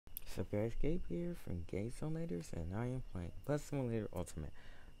So guys, Gabe here from Game Simulators, and I am playing Bus Simulator Ultimate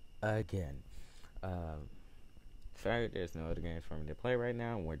again. Um, Sorry, there's no other games for me to play right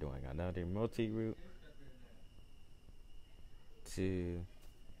now. We're doing another multi-route to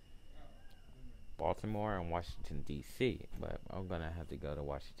Baltimore and Washington D.C. But I'm gonna have to go to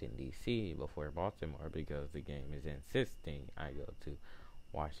Washington D.C. before Baltimore because the game is insisting I go to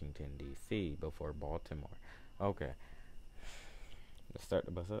Washington D.C. before Baltimore. Okay, let's start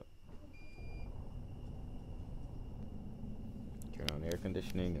the bus up. Turn on air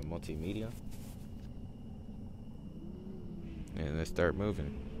conditioning and multimedia. And let's start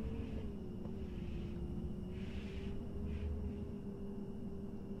moving.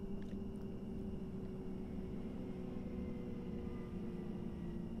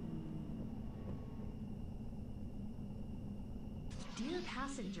 Dear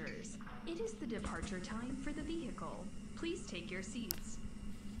passengers, it is the departure time for the vehicle. Please take your seats.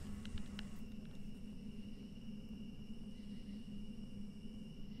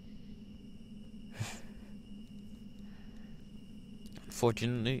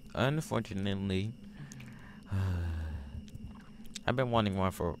 Unfortunately, I've been wanting one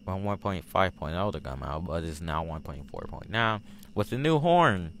for 1.5.0 to come out, but it's now 1.4.9 with the new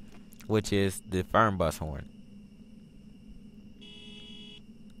horn, which is the firm bus horn.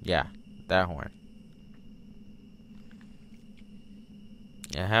 Yeah, that horn.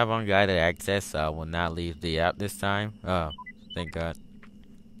 I have unguided access, so I will not leave the app this time. Oh, thank God.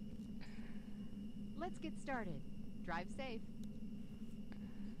 Let's get started. Drive safe.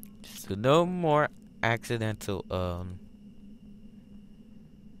 So no more accidental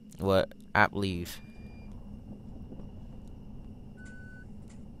app leave.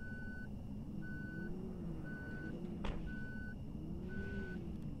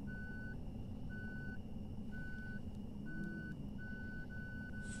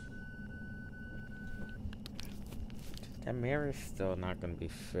 That mirror is still not gonna be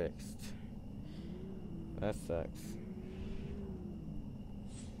fixed. That sucks.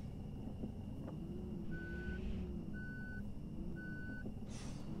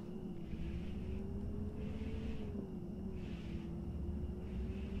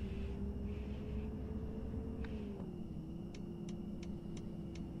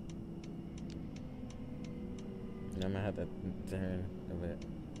 I'm gonna have to turn a bit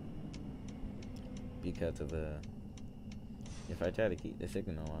because of the. If I try to keep the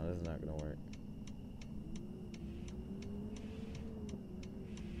signal on, this is not gonna work.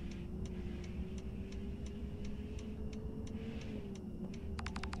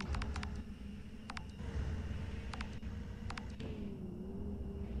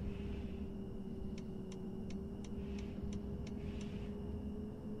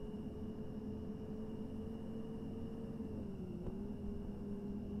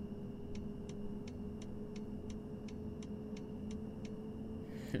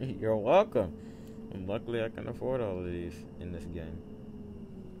 You're welcome. And luckily I can afford all of these in this game.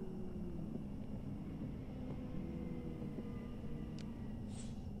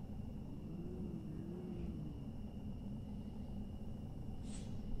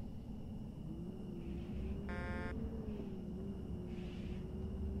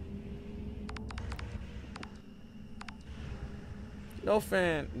 No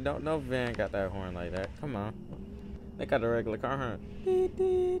van got that horn like that. Come on. They got a regular car horn. Deet,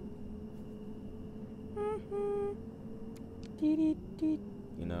 deet. Deet, deet, deet.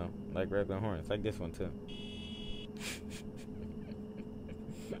 You know, like regular horns, like this one too.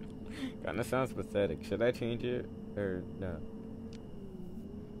 Kinda sounds pathetic. Should I change it or no?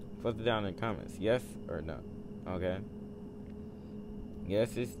 Put it down in the comments. Yes or no? Okay.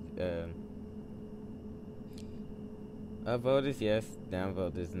 Yes is up vote is yes, down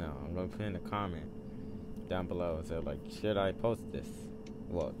vote is no. I'm gonna put in a comment down below and say like, should I post this?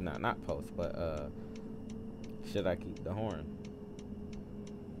 Well, not post, but should I keep the horn?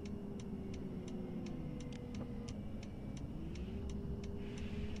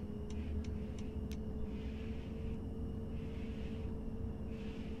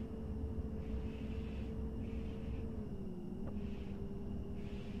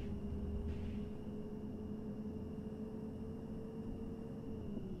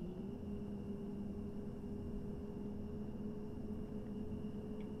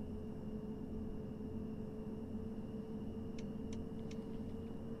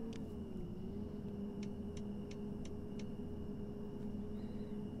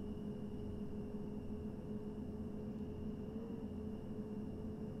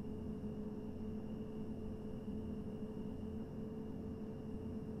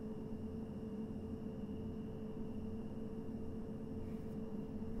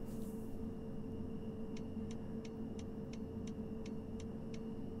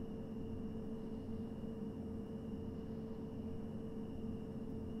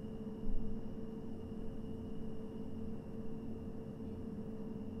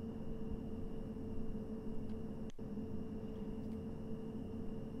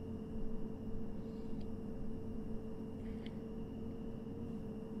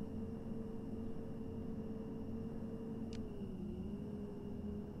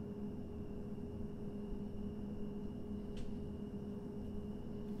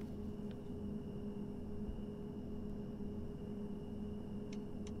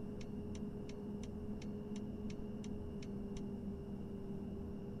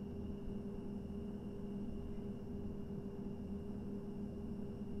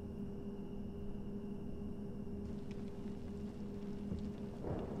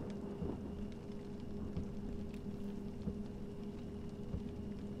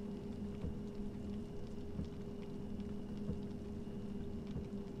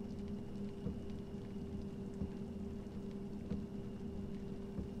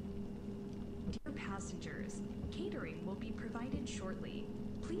 passengers, catering will be provided shortly.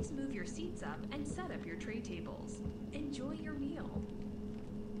 Please move your seats up and set up your tray tables. Enjoy your meal.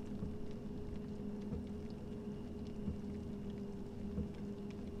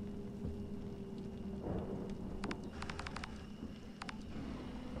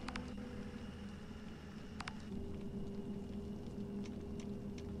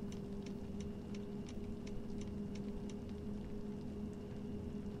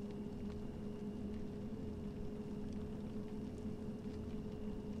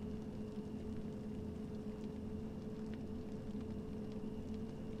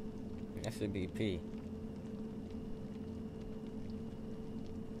 That should be P.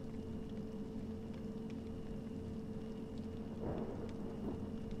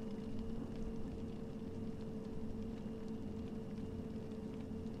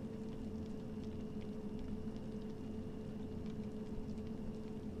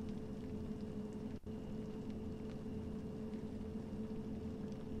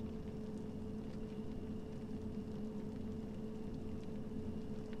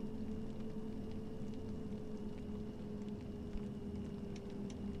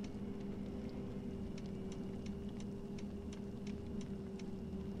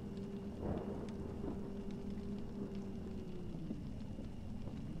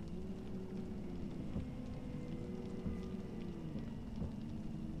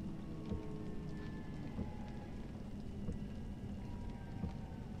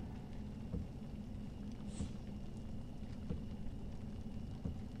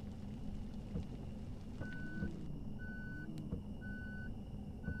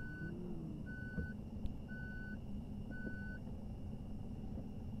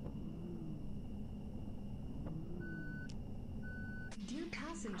 Dear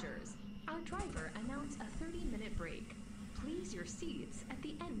passengers, our driver announced a 30-minute break. Please your seats at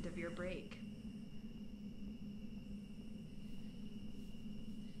the end of your break.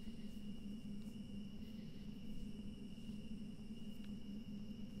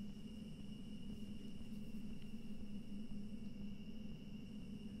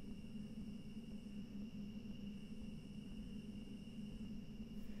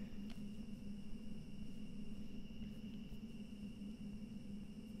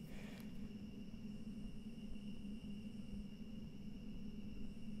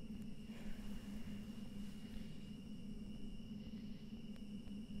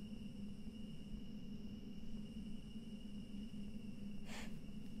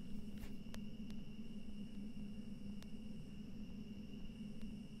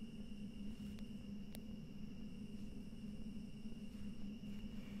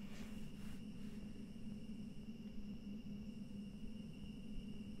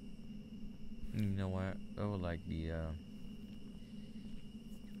 You know what? I would like the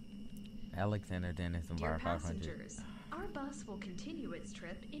Alexander Dennis and Dear Bar 500. passengers, our bus will continue its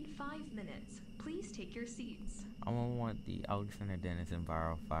trip in 5 minutes. Please take your seats. I want the Alexander Dennis and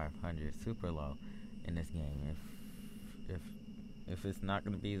Viral 500 super low in this game. If it's not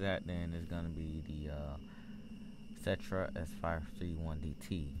gonna be that, then it's gonna be the Cetra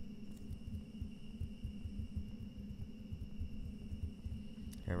S531DT.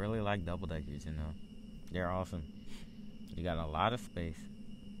 I really like double deckers, you know. They're awesome. You got a lot of space.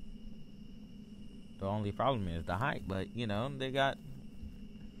 The only problem is the height, but you know, they got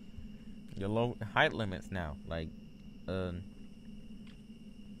the low height limits now. Like,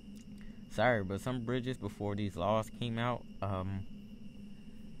 sorry, but some bridges before these laws came out,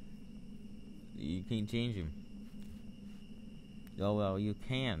 you can't change them. Oh well, you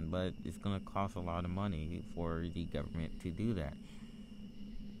can, but it's gonna cost a lot of money for the government to do that.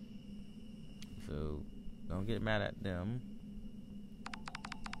 So don't get mad at them.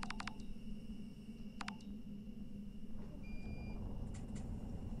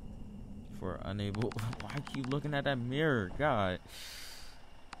 For unable. Why I keep looking at that mirror? God,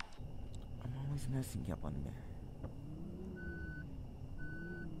 I'm always messing up on the mirror.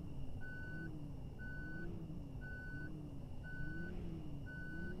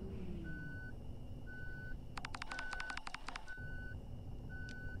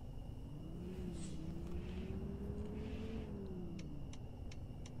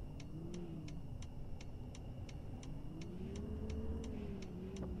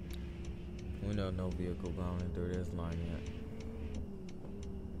 We know no vehicle going through this line yet.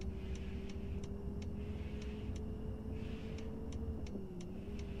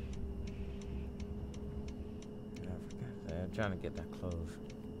 Yeah, I forgot that. I'm trying to get that closed.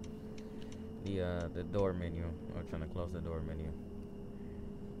 The door menu. I'm trying to close the door menu.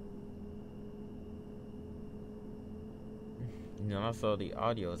 You know, also the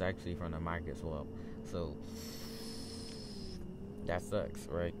audio is actually from the mic as well. So that sucks,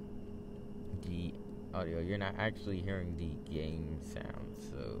 right? The audio, you're not actually hearing the game sounds,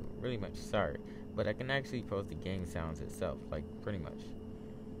 so really much sorry. But I can actually post the game sounds itself, like pretty much.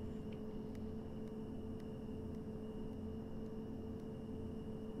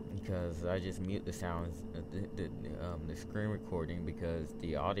 Because I just mute the sounds, the screen recording, because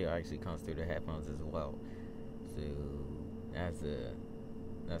the audio actually comes through the headphones as well. So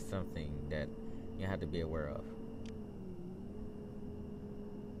that's something that you have to be aware of.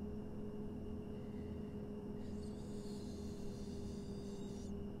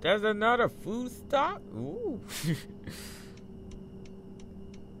 There's another food stop? Ooh.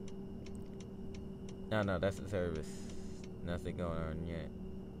 No, that's a service. Nothing going on yet.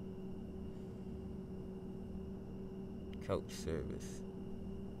 Coach service.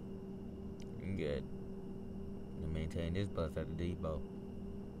 Good. You maintain this bus at the depot.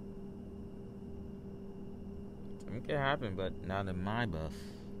 It can happen, but not in my bus.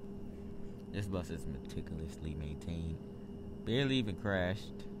 This bus is meticulously maintained. Barely even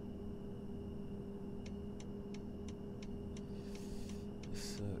crashed. It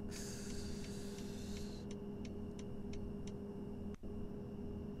sucks.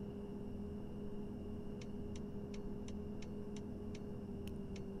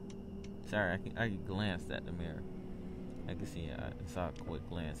 Sorry, I glanced at the mirror. I could see, I saw a quick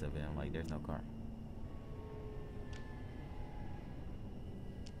glance of it. I'm like, there's no car.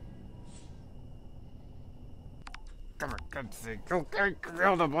 Come on, God's sake, go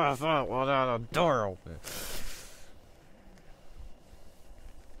grill the bus out without a door open.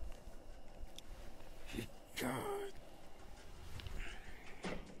 God.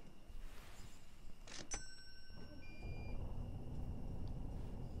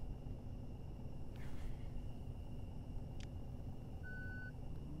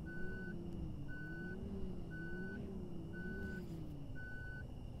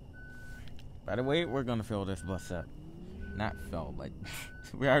 By the way, we're gonna fill this bus up. Not fill, but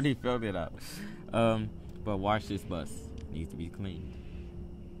we already filled it up. But watch this bus. Needs to be cleaned.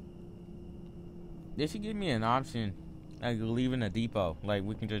 They should give me an option, like leaving the depot. Like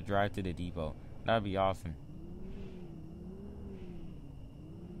we can just drive to the depot. That'd be awesome.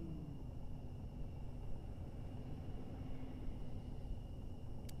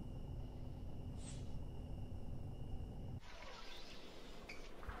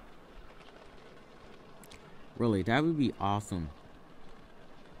 Really, that would be awesome.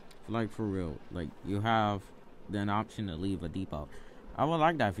 Like for real, like you have an option to leave a depot. I would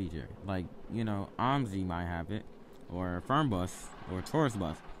like that feature. Like, you know, OMSI might have it, or Fernbus, or Tourist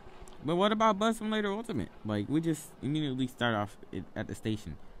Bus. But what about Bus Simulator Ultimate? Like, we just immediately start off at the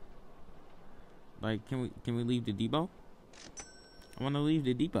station. Like, can we leave the depot? I want to leave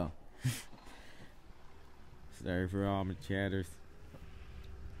the depot. Sorry for all my chatters.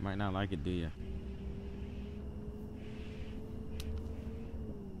 Might not like it, do ya?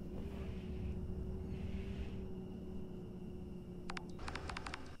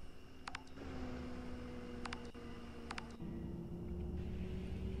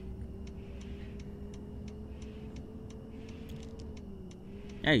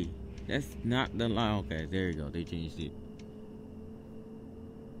 Hey, that's not the line. Okay, there you go. They changed it.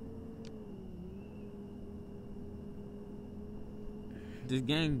 This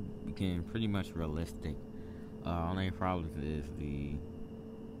game became pretty much realistic. Only problem is the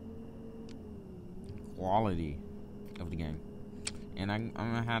quality of the game. And I'm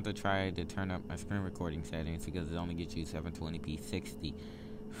gonna have to try to turn up my screen recording settings because it only gets you 720p 60.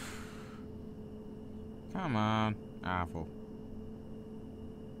 Come on, Apple.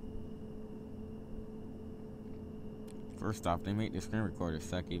 First off, they make the screen recorder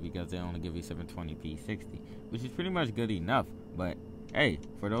sucky because they only give you 720p 60, which is pretty much good enough. But hey,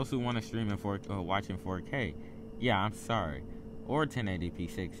 for those who want to stream in 4 watch in 4K, yeah, I'm sorry, or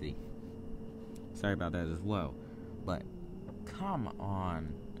 1080p 60. Sorry about that as well. But come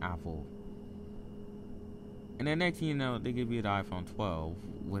on, Apple. And then next thing you know, they give you the iPhone 12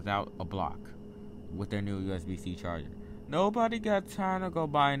 without a block, with their new USB-C charger. Nobody got time to go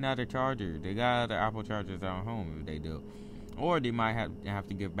buy another charger. They got other Apple chargers at home if they do. Or they might have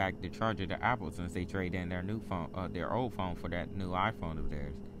to give back the charger to Apple since they trade in their new phone, their old phone for that new iPhone of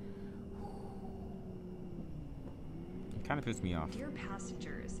theirs. It kind of pissed me off. Dear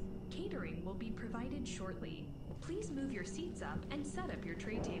passengers, catering will be provided shortly. Please move your seats up and set up your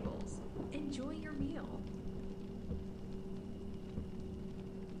tray tables. Enjoy your meal.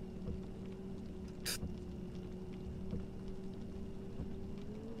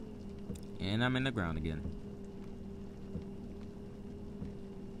 And I'm in the ground again.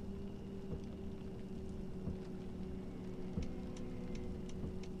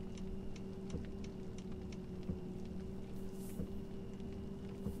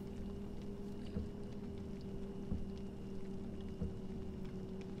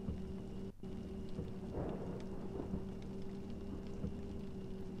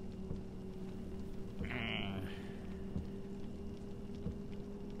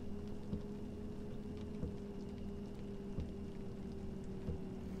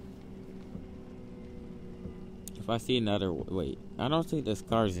 I see another, wait, I don't think this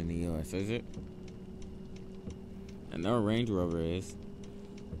car's in the U.S., is it? And no Range Rover is.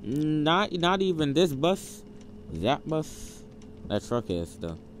 Not even this bus. That bus. That truck is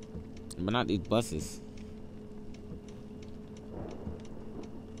though. But not these buses.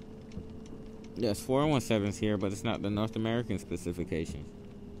 Yes, 417's here, but it's not the North American specification.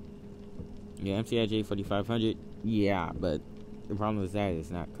 Yeah, MCIJ 4500. Yeah, but the problem is that it's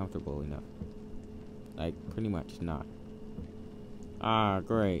not comfortable enough. Like, pretty much not. Ah,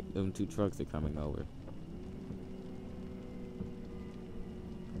 great. Them two trucks are coming over.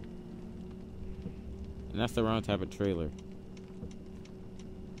 And that's the wrong type of trailer.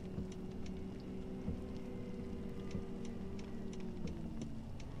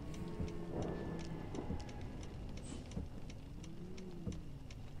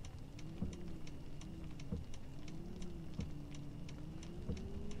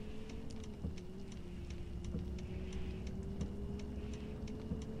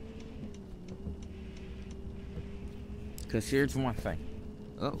 Because here's one thing.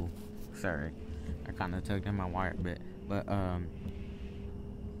 Uh-oh. Sorry. I kind of tugged in my wire a bit. But,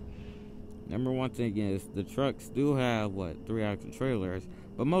 number one thing is, the trucks do have, 3-axle trailers.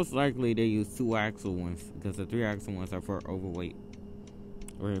 But most likely they use 2-axle ones. Because the 3-axle ones are for overweight.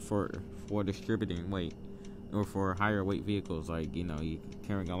 Or for distributing weight. Or for higher weight vehicles. Like, you know, you're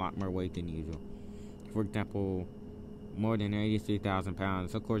carrying a lot more weight than usual. For example, more than 83,000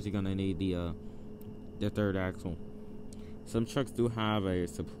 pounds. Of course, you're going to need the third axle. Some trucks do have a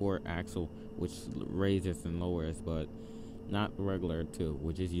support axle, which raises and lowers, but not regular two,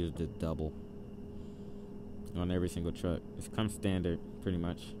 which is used to double on every single truck. It comes standard, pretty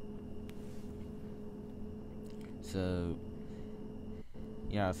much. So,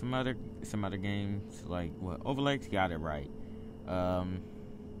 yeah, some other games like Overlake's got it right.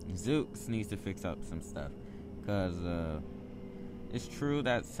 Zooks needs to fix up some stuff, cause it's true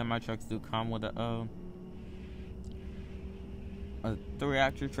that semi trucks do come with a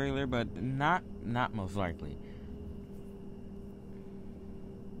 3-axle trailer, but not most likely.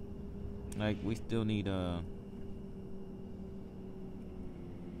 Like, we still need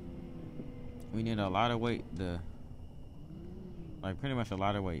we need a lot of weight like pretty much a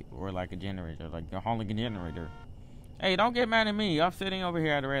lot of weight, or like a generator, like the hauling a generator. Hey, don't get mad at me. I'm sitting over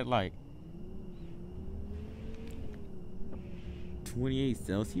here at a red light. 28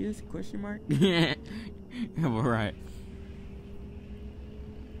 Celsius? Question mark? All right.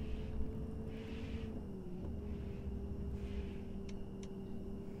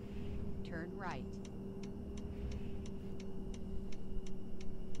 Turn right.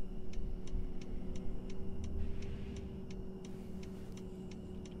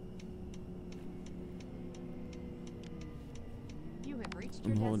 You have reached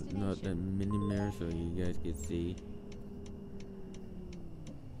your I'm holding up the destination. mini mirror so you guys can see.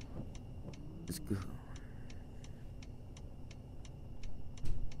 Let's go.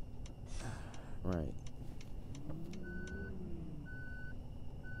 Right.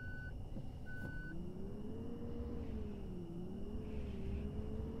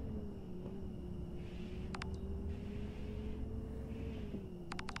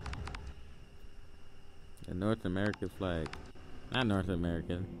 The North American flag. Not North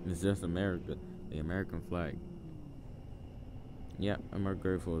American. It's just America. The American flag. Yep, I'm more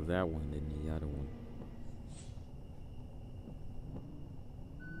grateful of that one than the other one.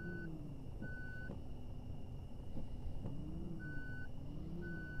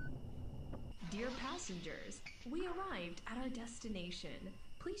 Dear passengers, we arrived at our destination.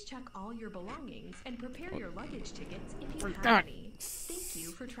 Please check all your belongings and prepare your luggage tickets if you have God. any. Thank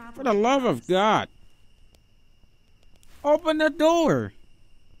you for For traveling. the love with of us. God. Open the door.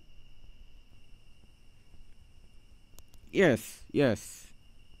 Yes, yes.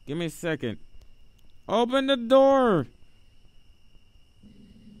 Give me a second. Open the door.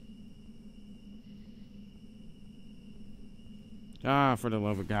 Ah, for the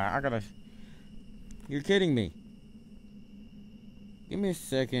love of God. I gotta... You're kidding me. Give me a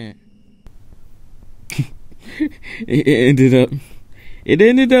second. It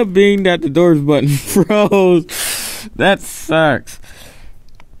ended up being that the doors button froze. That sucks.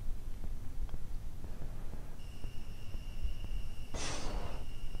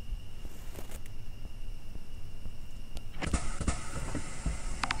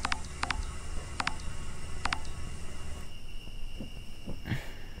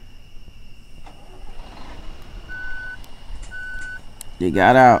 You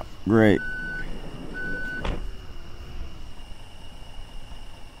got out. Great.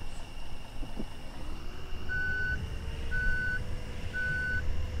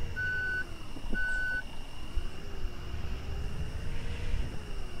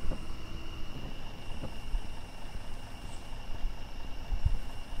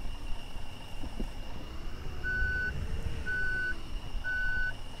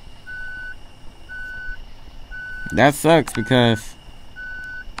 That sucks because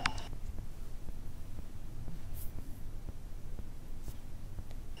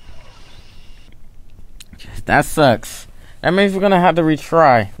that sucks. That means we're gonna have to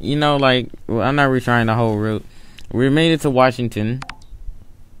retry. You know, like, well, I'm not retrying the whole route. We made it to Washington.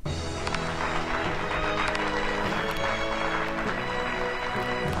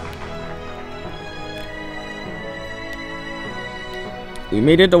 We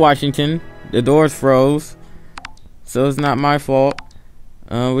made it to Washington. The doors froze, so it's not my fault.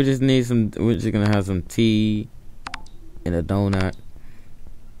 We just need some. We're just gonna have some tea and a donut,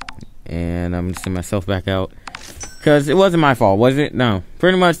 and I'm just send myself back out because it wasn't my fault, was it? No,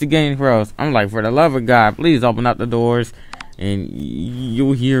 pretty much the game froze. I'm like, for the love of God, please open up the doors, and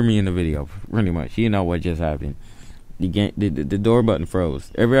you'll hear me in the video. Pretty much, you know what just happened. The door button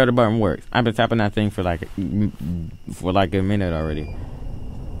froze. Every other button works. I've been tapping that thing for like a minute already.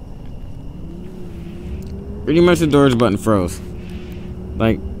 Pretty much the doors button froze.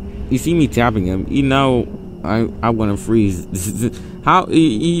 Like, you see me tapping him, you know I'm gonna freeze. How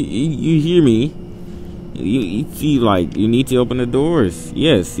you hear me? You see, like, you need to open the doors.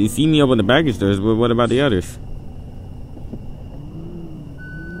 Yes, you see me open the baggage doors, but what about the others?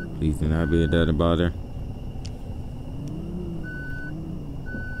 Please do not be a dead bother.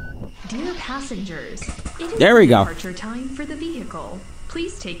 Dear passengers, it is There we go. departure time for the vehicle.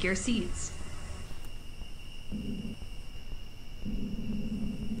 Please take your seats.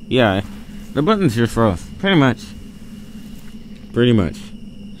 Yeah, the buttons just froze. Pretty much. Pretty much.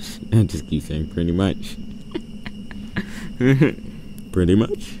 I just keep saying pretty much. Pretty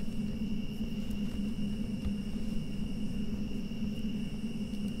much.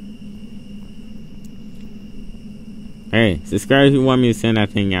 Hey, subscribe if you want me to send that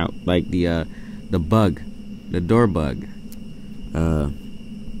thing out. Like the bug. The door bug.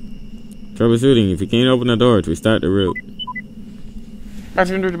 Troubleshooting. If you can't open the doors, restart the route.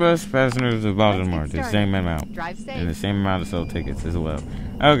 Passengers bus, passengers of Baltimore, the same amount. Drive safe. And the same amount of sold tickets as well.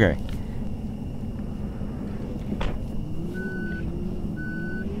 Okay.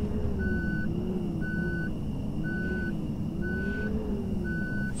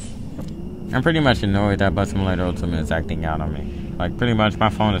 I'm pretty much annoyed that Bus Simulator Ultimate is acting out on me. Like, pretty much my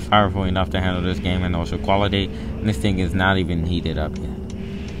phone is powerful enough to handle this game in ultra quality, and this thing is not even heated up yet.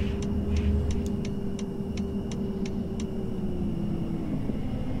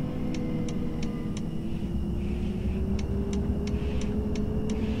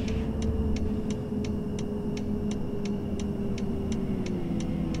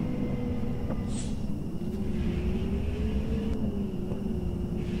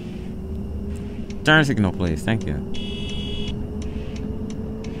 Turn signal, please. Thank you.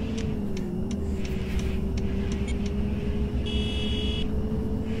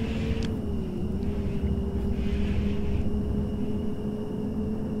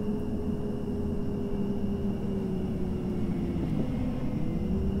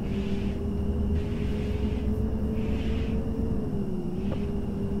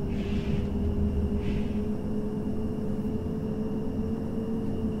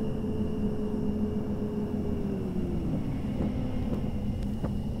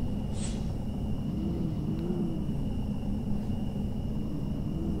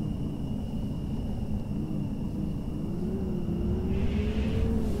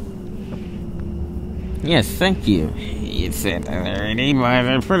 Yes, thank you. You said that already, but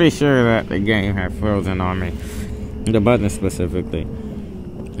I'm pretty sure that the game had frozen on me. The button specifically.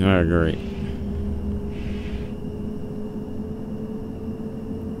 Alright, great.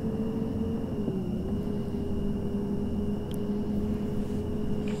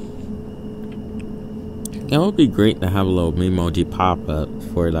 It would be great to have a little memoji pop up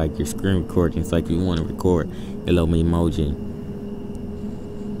for like your screen recordings, like you want to record a little memoji.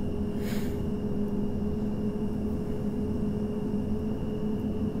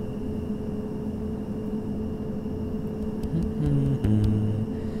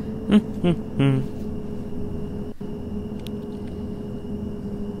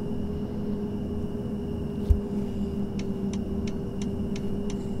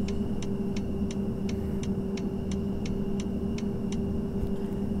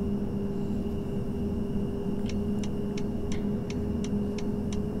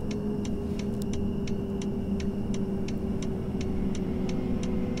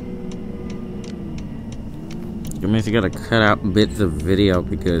 It means you gotta cut out bits of video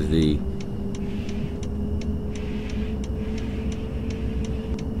because the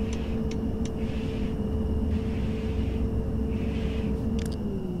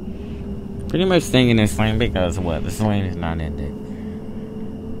pretty much staying in this lane because what? This lane is not ending.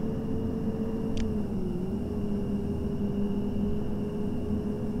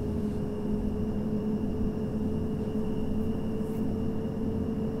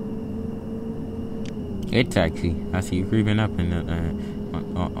 Hey, taxi. I see you creeping up in the,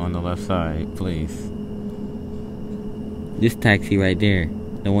 on the left side, please. This taxi right there.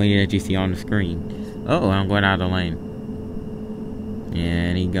 The one that you see on the screen. Oh, I'm going out of the lane. Yeah,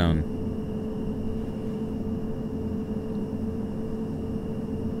 and he gone.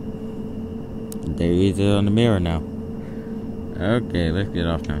 There he is on the mirror now. Okay, let's get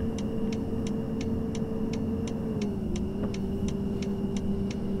off now.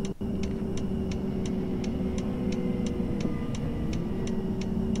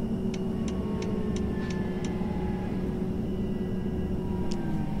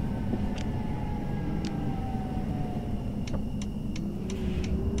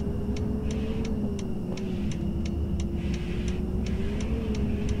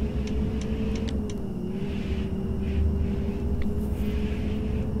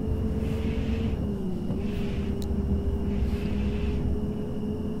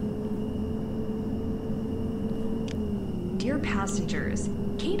 Dear passengers,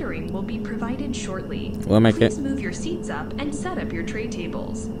 catering will be provided shortly. Please move your seats up and set up your tray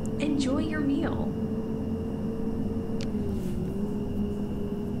tables. Enjoy your meal.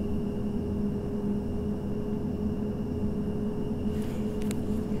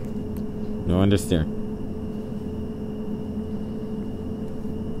 No understand.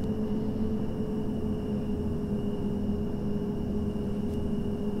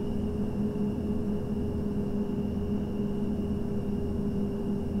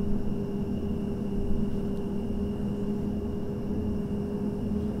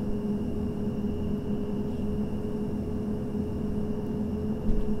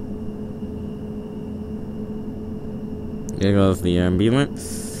 There goes the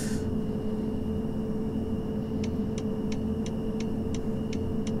ambulance.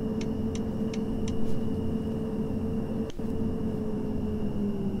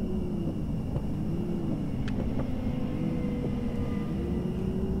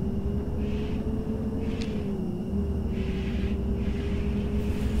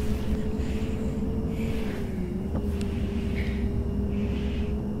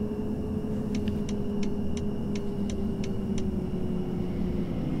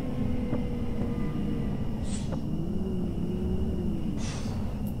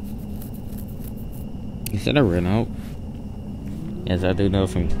 Is that a Renault? Yes, I do know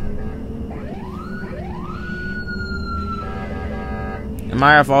some. Am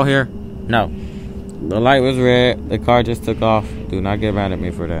I at fault here? No. The light was red. The car just took off. Do not get mad at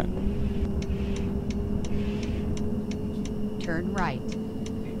me for that. Turn right.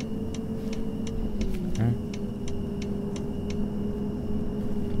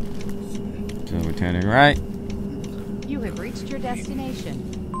 So we're turning right. You have reached your destination.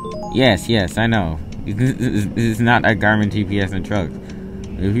 Yes, I know. This is not a Garmin GPS and trucks.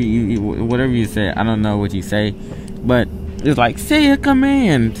 If you whatever you say, I don't know what you say, but it's like say a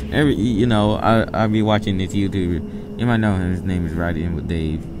command. I'll be watching this YouTuber. You might know him. His name is Riding with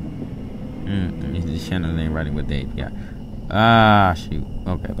Dave. His channel name Riding with Dave. Yeah. Shoot.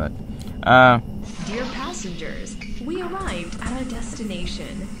 Okay, but Dear passengers, we arrived at our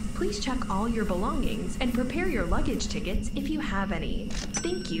destination. Please check all your belongings and prepare your luggage tickets if you have any.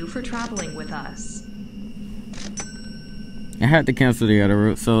 Thank you for traveling with us. I had to cancel the other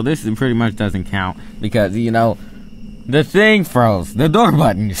route, so this pretty much doesn't count because the thing froze, the door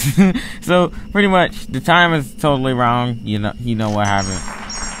buttons. So pretty much the time is totally wrong. You know what happened.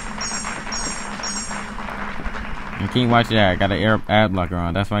 You can't watch that. I got an ad blocker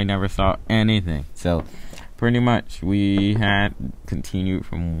on. That's why I never saw anything. So pretty much we had continued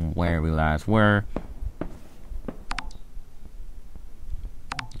from where we last were.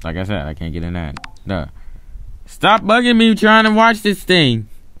 Like I said, I can't get an ad. Duh. Stop bugging me trying to watch this thing.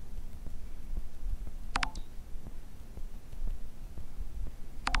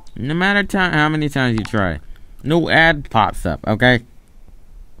 No matter how many times you try, no ad pops up, okay?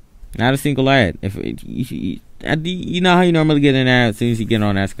 Not a single ad. You know how you normally get an ad as soon as you get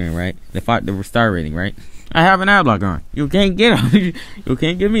on that screen, right? The star rating, right? I have an ad blocker on. You can't get on. You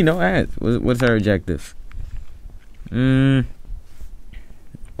can't give me no ads. What's our objective? Buy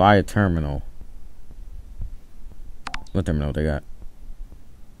a terminal. What terminal they got?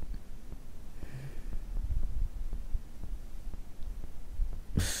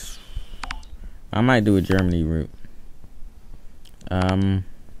 I might do a Germany route.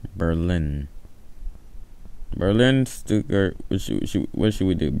 Berlin. Berlin, Stuttgart. What should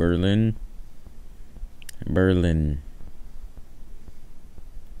we do? Berlin.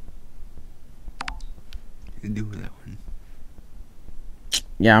 You do that one.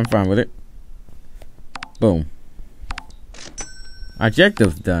 Yeah, I'm fine with it. Boom.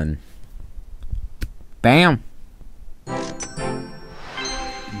 Objective's done. Bam.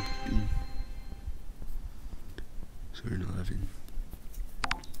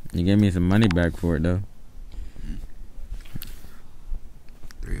 You gave me some money back for it though.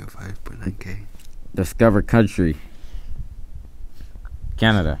 305.9K. Discover country.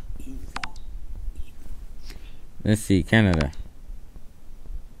 Canada. Let's see, Canada.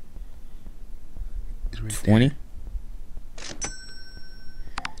 It's right 20. there.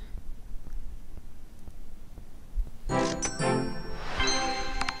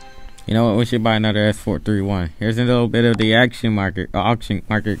 You know what? We should buy another S431. Here's a little bit of the auction market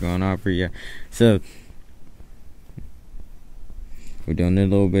going on for you. So we're doing a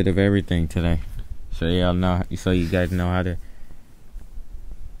little bit of everything today, so y'all know. So you guys know how to.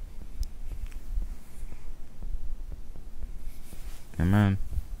 Come on.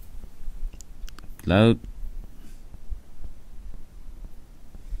 Load.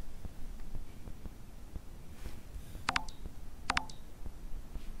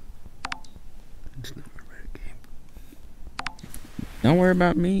 It's not a red game. Don't worry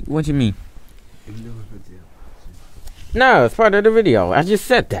about me. What you mean? You know what it's about. No, it's part of the video. I just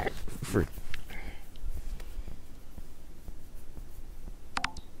said that.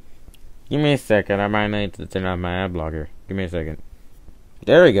 Give me a second. I might need to turn on my ad blocker. Give me a second.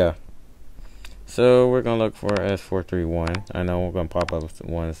 There we go. So we're gonna look for S431. I know we're gonna pop up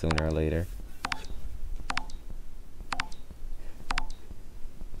one sooner or later.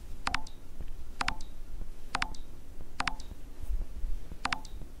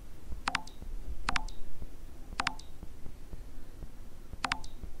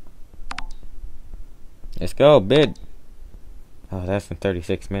 Let's go, bid. Oh, that's in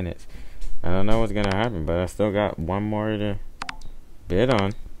 36 minutes. I don't know what's gonna happen, but I still got one more to bid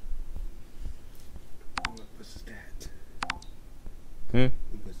on. What's the stats? Hmm?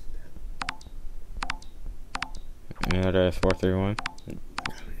 What's the stats? Another S431.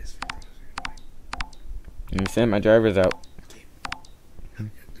 Let me send my drivers out.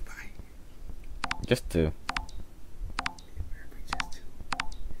 Just two.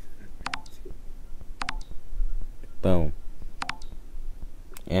 Boom.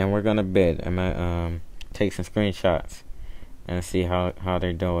 And we're gonna bid. I'm gonna take some screenshots and see how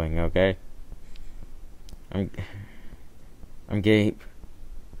they're doing. Okay. I'm Gabe.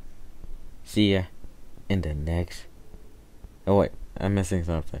 See ya in the next. Oh wait, I'm missing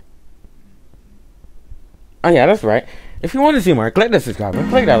something. Oh yeah, that's right. If you want to see more, click the subscribe button,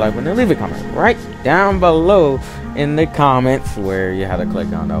 click that like button, and leave a comment right down below in the comments where you have to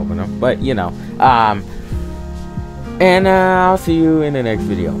click on to open them. But you know, and I'll see you in the next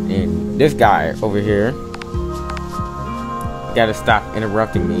video. And this guy over here gotta stop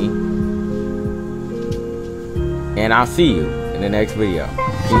interrupting me. And I'll see you in the next video.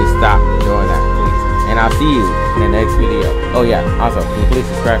 Can you stop doing that, please? And I'll see you in the next video. Oh yeah, also, can you please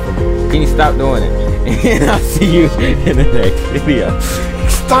subscribe for me? Can you stop doing it? And I'll see you in the next video.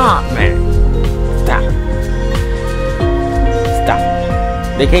 Stop, man. Stop. Stop.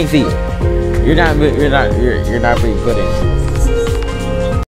 They can't see you. You're not being put in.